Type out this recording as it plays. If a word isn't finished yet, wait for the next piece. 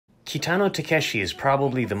Kitano Takeshi is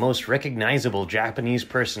probably the most recognizable Japanese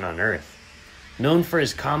person on earth. Known for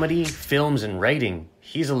his comedy, films, and writing,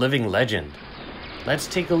 he's a living legend. Let's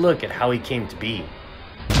take a look at how he came to be.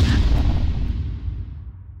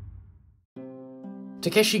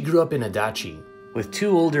 Takeshi grew up in Adachi, with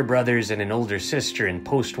 2 older brothers and an older sister in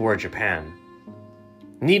post-war Japan.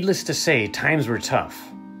 Needless to say, times were tough.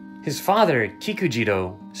 His father,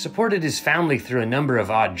 Kikujiro, supported his family through a number of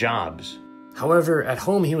odd jobs. However, at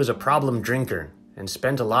home he was a problem drinker and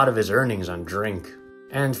spent a lot of his earnings on drink.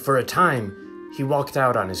 And for a time, he walked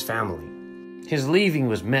out on his family. His leaving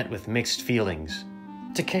was met with mixed feelings.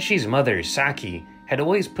 Takeshi's mother, Saki, had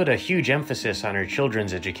always put a huge emphasis on her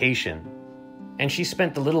children's education, and she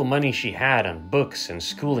spent the little money she had on books and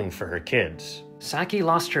schooling for her kids. Saki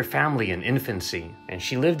lost her family in infancy, and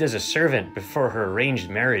she lived as a servant before her arranged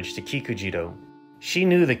marriage to Kikujiro. She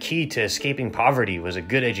knew the key to escaping poverty was a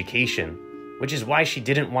good education, which is why she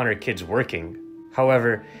didn't want her kids working.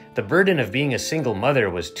 However, the burden of being a single mother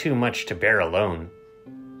was too much to bear alone.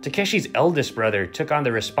 Takeshi's eldest brother took on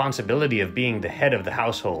the responsibility of being the head of the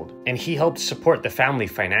household, and he helped support the family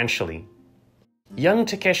financially. Young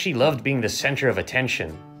Takeshi loved being the center of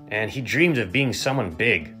attention, and he dreamed of being someone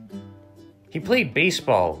big. He played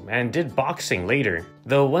baseball and did boxing later,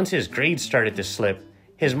 though once his grades started to slip,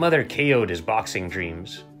 his mother KO'd his boxing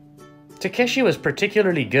dreams. Takeshi was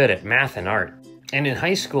particularly good at math and art, and in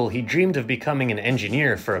high school he dreamed of becoming an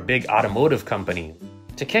engineer for a big automotive company.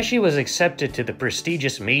 Takeshi was accepted to the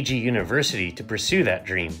prestigious Meiji University to pursue that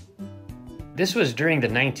dream. This was during the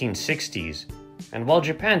 1960s, and while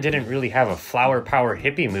Japan didn't really have a flower power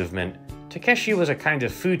hippie movement, Takeshi was a kind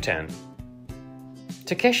of futan.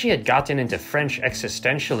 Takeshi had gotten into French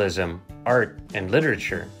existentialism, art, and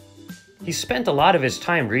literature. He spent a lot of his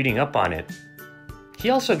time reading up on it. He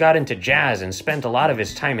also got into jazz and spent a lot of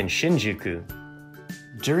his time in Shinjuku.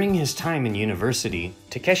 During his time in university,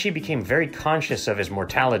 Takeshi became very conscious of his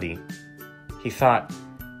mortality. He thought,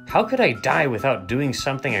 how could I die without doing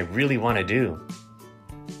something I really want to do?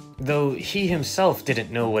 Though he himself didn't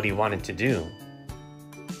know what he wanted to do.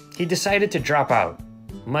 He decided to drop out,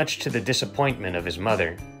 much to the disappointment of his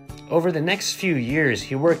mother. Over the next few years,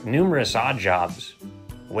 he worked numerous odd jobs: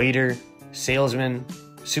 waiter, salesman,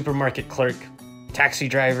 supermarket clerk, taxi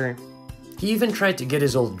driver. He even tried to get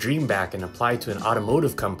his old dream back and apply to an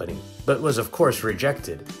automotive company, but was of course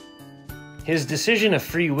rejected. His decision of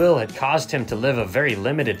free will had caused him to live a very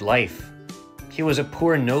limited life. He was a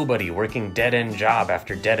poor nobody working dead-end job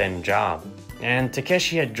after dead-end job, and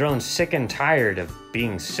Takeshi had grown sick and tired of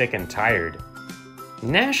being sick and tired.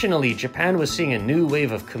 Nationally, Japan was seeing a new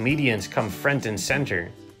wave of comedians come front and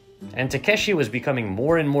center, and Takeshi was becoming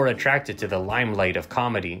more and more attracted to the limelight of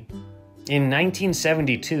comedy. In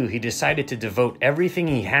 1972, he decided to devote everything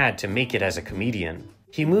he had to make it as a comedian.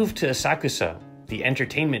 He moved to Asakusa, the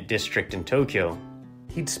entertainment district in Tokyo.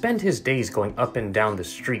 He'd spend his days going up and down the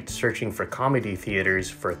street searching for comedy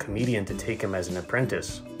theaters for a comedian to take him as an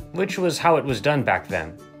apprentice, which was how it was done back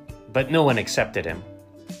then, but no one accepted him.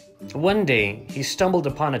 One day, he stumbled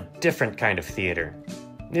upon a different kind of theater.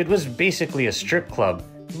 It was basically a strip club,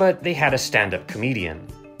 but they had a stand-up comedian,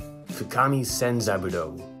 Fukami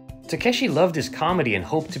Senzabudo. Takeshi loved his comedy and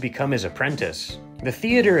hoped to become his apprentice. The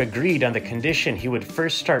theater agreed on the condition he would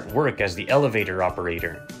first start work as the elevator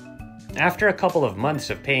operator. After a couple of months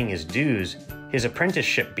of paying his dues, his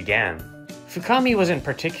apprenticeship began. Fukami wasn't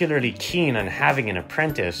particularly keen on having an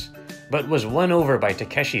apprentice, but was won over by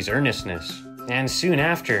Takeshi's earnestness. And soon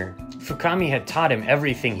after, Fukami had taught him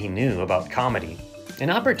everything he knew about comedy. An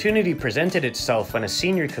opportunity presented itself when a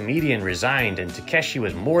senior comedian resigned and Takeshi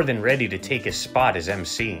was more than ready to take his spot as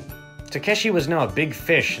MC. Takeshi was now a big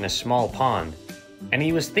fish in a small pond, and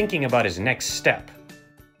he was thinking about his next step.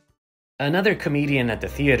 Another comedian at the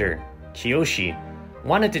theater, Kiyoshi,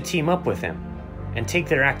 wanted to team up with him and take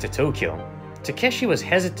their act to Tokyo. Takeshi was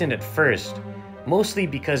hesitant at first, mostly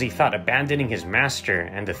because he thought abandoning his master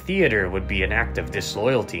and the theater would be an act of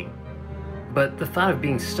disloyalty. But the thought of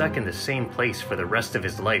being stuck in the same place for the rest of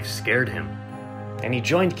his life scared him, and he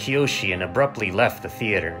joined Kiyoshi and abruptly left the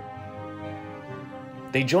theater.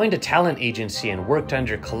 They joined a talent agency and worked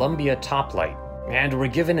under Columbia Toplight, and were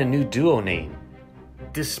given a new duo name.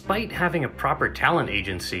 Despite having a proper talent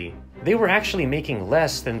agency, they were actually making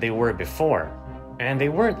less than they were before, and they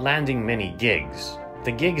weren't landing many gigs.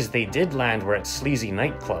 The gigs they did land were at sleazy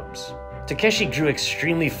nightclubs. Takeshi grew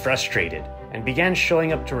extremely frustrated and began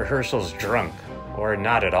showing up to rehearsals drunk, or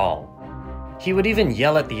not at all. He would even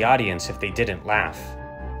yell at the audience if they didn't laugh.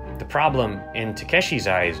 The problem, in Takeshi's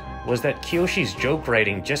eyes, was that Kiyoshi's joke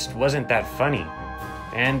writing just wasn't that funny,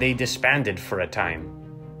 and they disbanded for a time.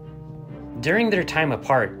 During their time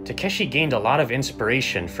apart, Takeshi gained a lot of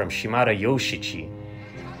inspiration from Shimada Yoshichi.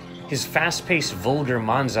 His fast-paced, vulgar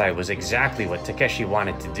manzai was exactly what Takeshi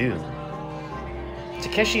wanted to do.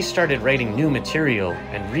 Takeshi started writing new material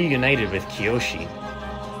and reunited with Kiyoshi.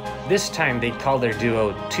 This time they'd call their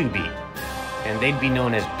duo 2-Beat, and they'd be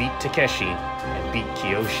known as Beat Takeshi and Beat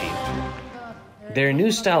Kiyoshi. Their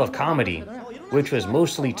new style of comedy, which was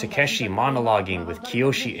mostly Takeshi monologuing with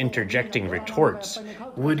Kiyoshi interjecting retorts,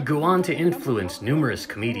 would go on to influence numerous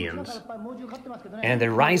comedians. And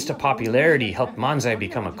their rise to popularity helped manzai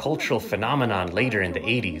become a cultural phenomenon later in the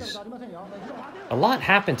 80s. A lot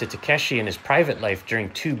happened to Takeshi in his private life during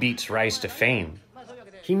 2-Beat's rise to fame.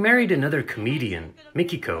 He married another comedian,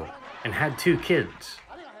 Mikiko, and had 2 kids.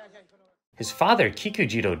 His father,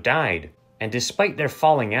 Kikujiro, died, and despite their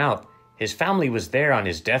falling out, his family was there on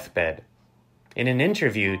his deathbed. In an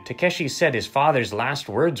interview, Takeshi said his father's last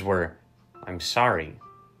words were, "I'm sorry."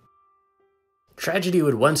 Tragedy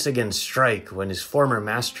would once again strike when his former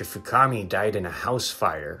master Fukami died in a house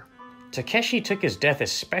fire. Takeshi took his death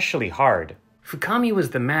especially hard. Fukami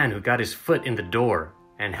was the man who got his foot in the door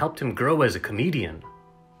and helped him grow as a comedian.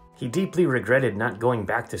 He deeply regretted not going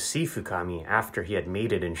back to see Fukami after he had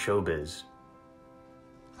made it in showbiz.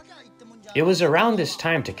 It was around this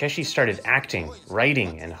time Takeshi started acting,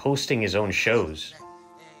 writing, and hosting his own shows.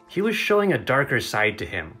 He was showing a darker side to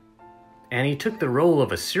him, and he took the role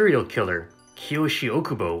of a serial killer, Kiyoshi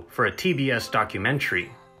Okubo, for a TBS documentary.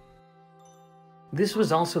 This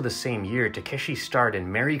was also the same year Takeshi starred in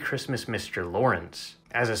Merry Christmas, Mr. Lawrence,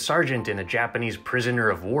 as a sergeant in a Japanese prisoner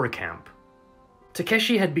of war camp.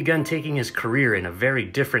 Takeshi had begun taking his career in a very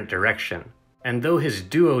different direction, and though his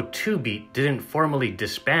duo 2-Beat didn't formally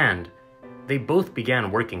disband, they both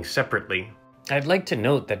began working separately. I'd like to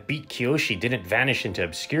note that Beat Kiyoshi didn't vanish into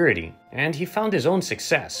obscurity, and he found his own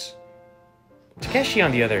success. Takeshi,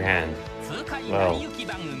 on the other hand, well,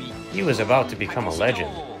 he was about to become a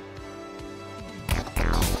legend.